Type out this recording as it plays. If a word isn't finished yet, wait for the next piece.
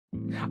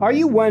Are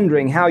you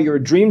wondering how your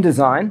dream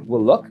design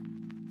will look?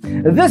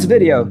 This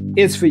video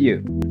is for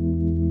you.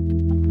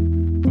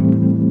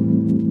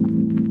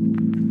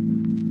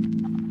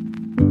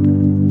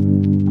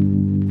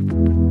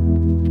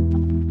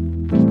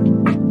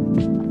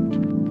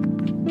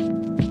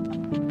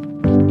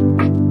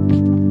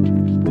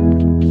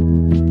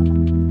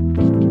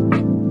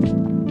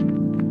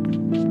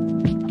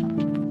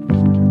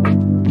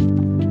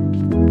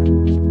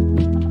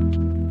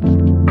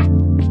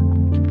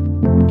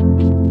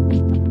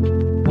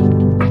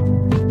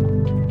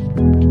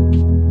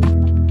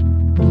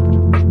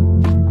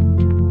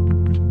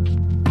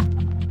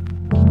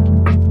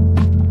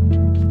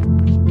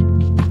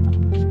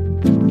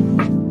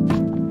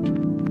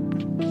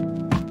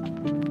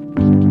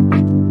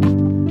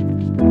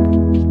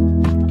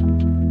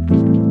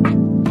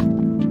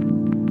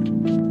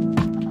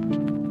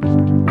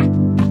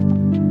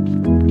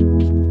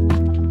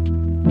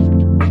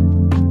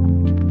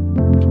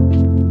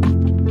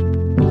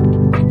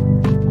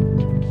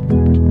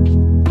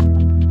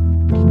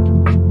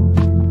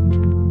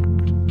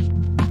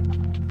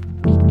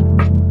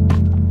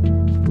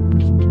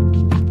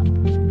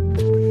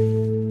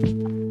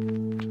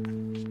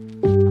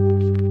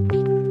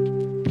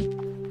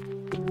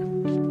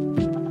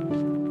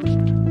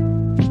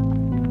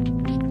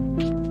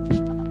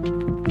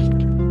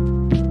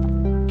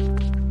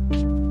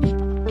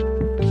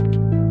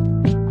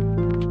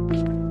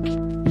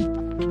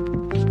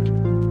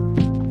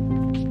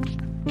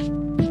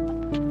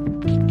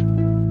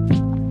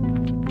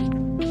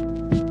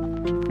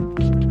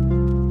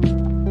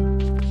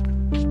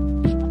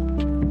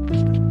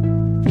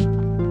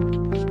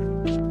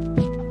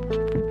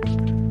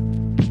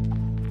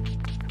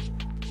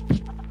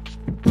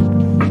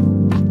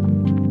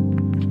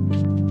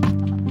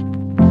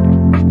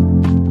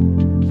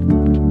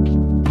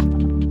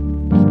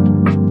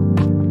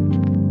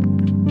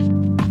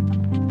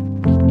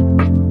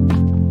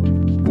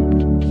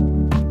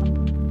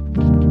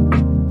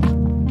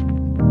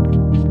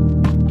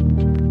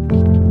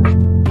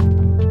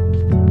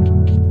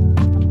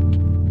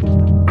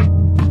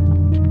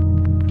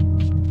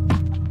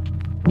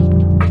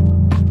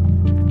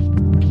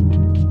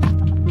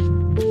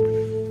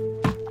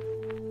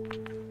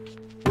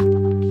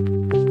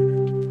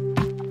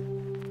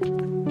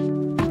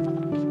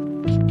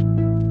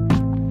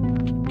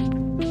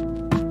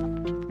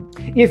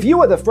 If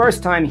you are the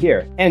first time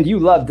here and you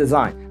love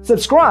design,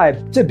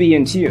 subscribe to Be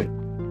in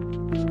Tune.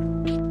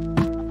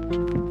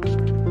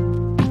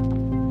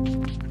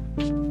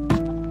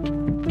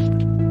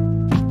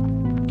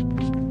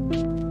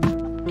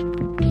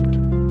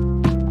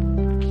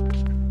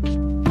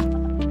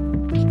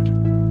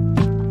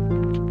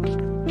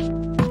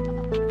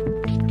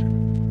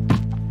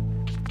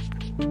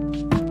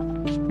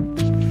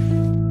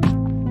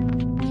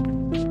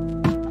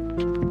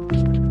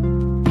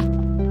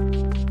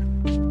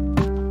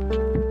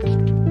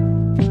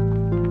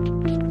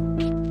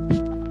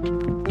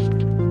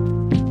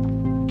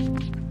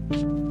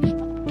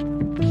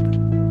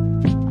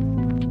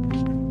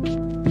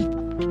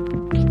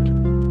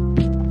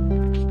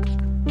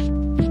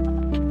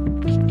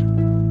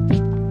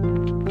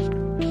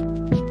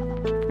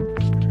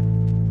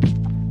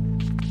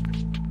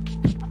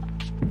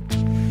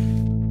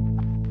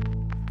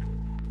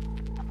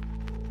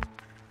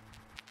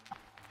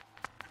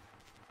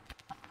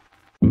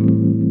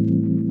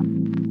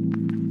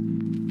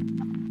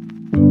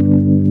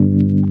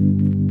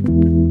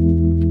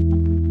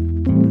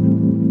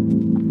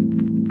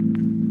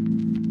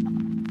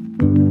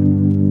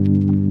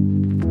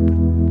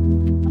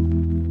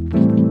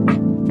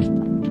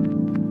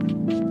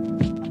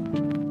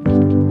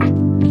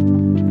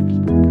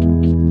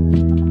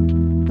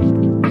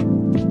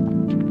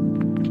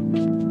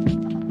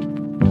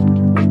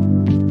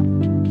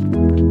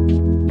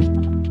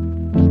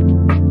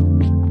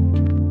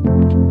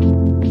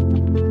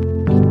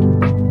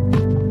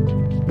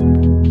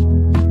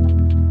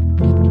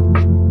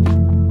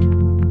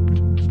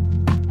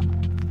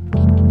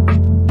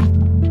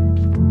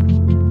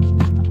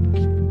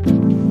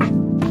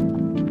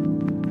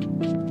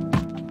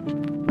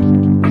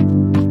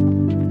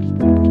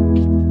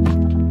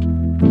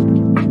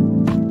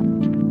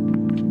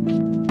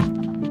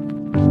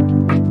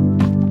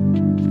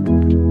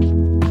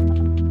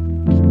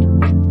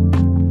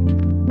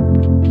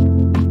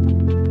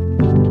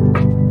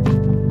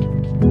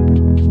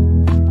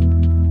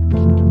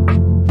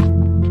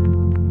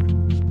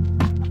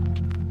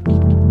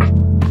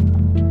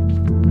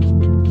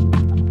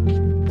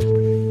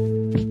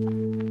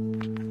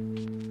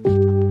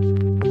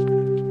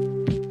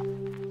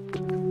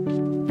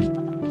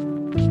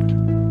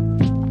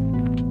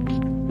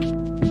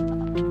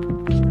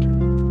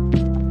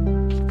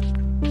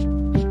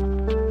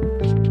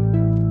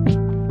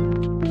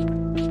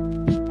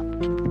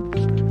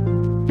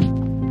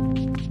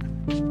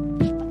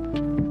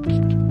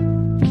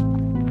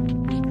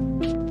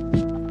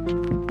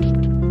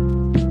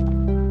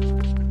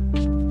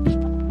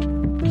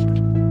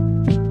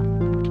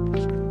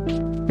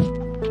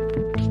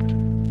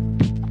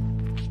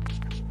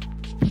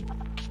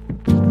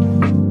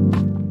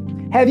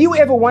 Have you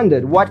ever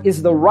wondered what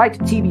is the right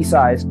TV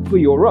size for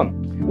your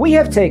room? We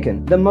have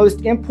taken the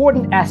most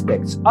important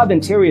aspects of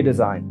interior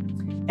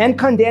design and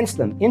condensed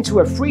them into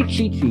a free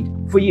cheat sheet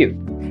for you.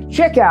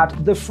 Check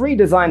out the free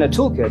designer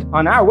toolkit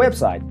on our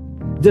website,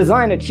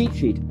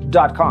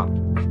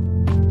 designercheatsheet.com.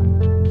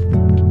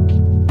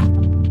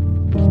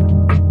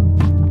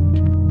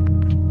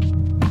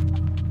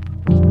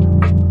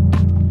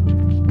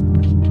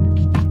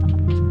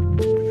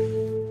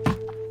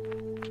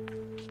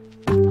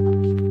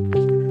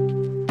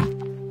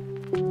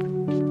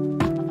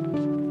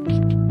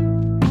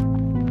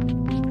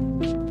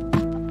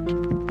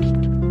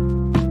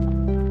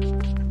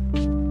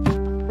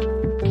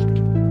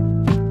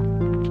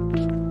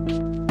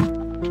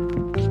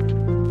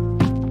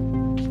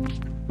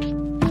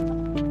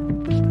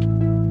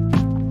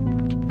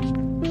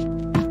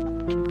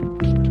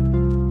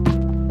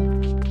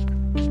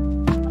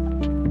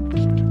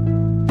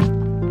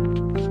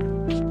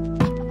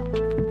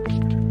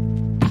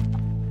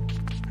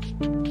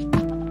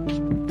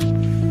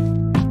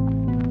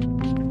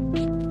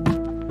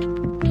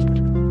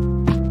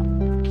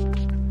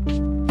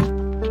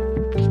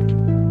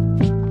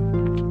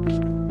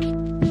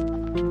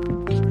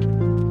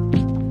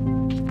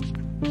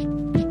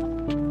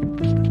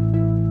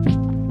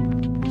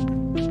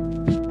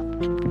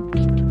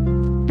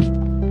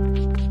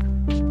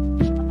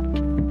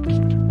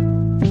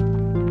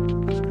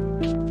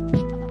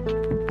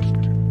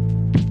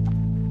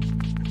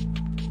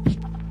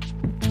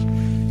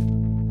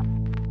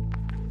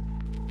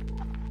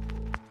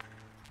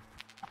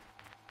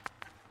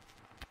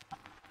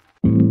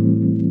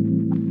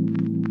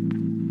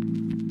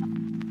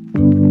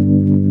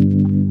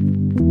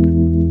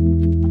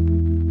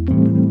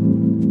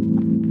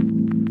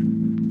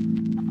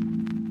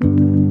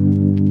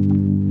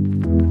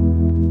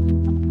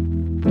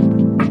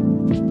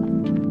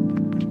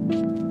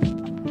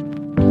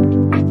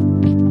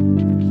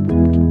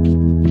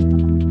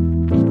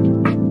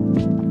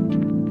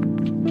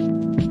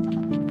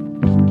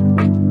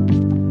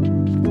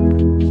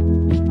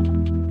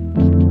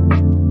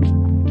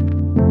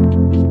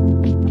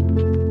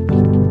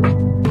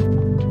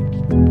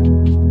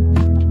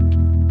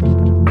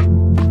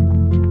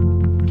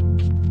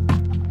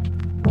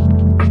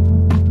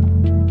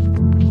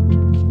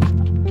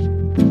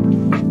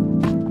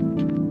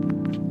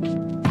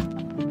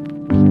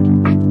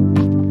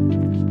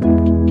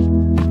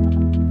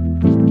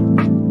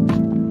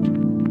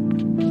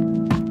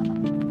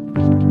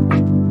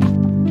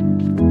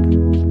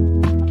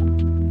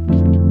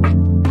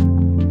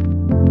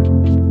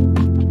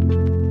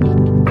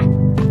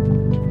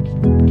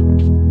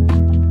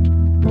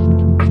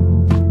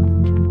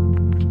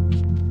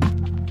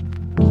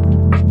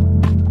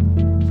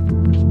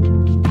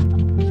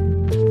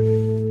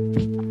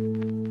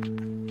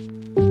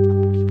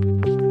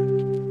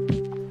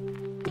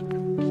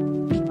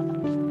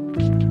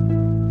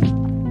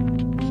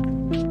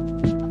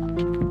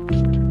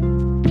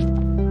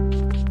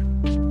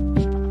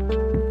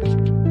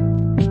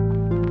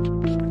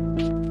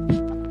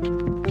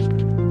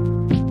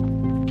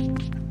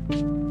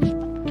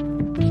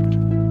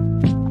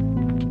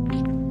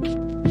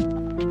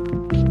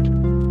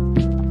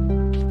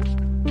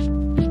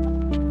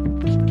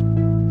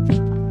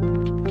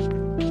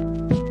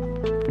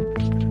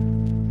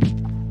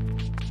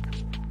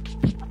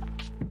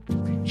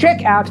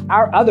 Check out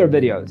our other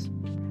videos.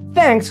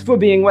 Thanks for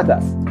being with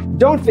us.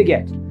 Don't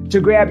forget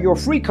to grab your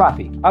free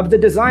copy of the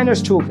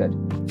Designer's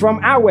Toolkit from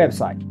our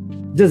website,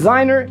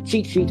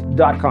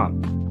 designercheatsheet.com.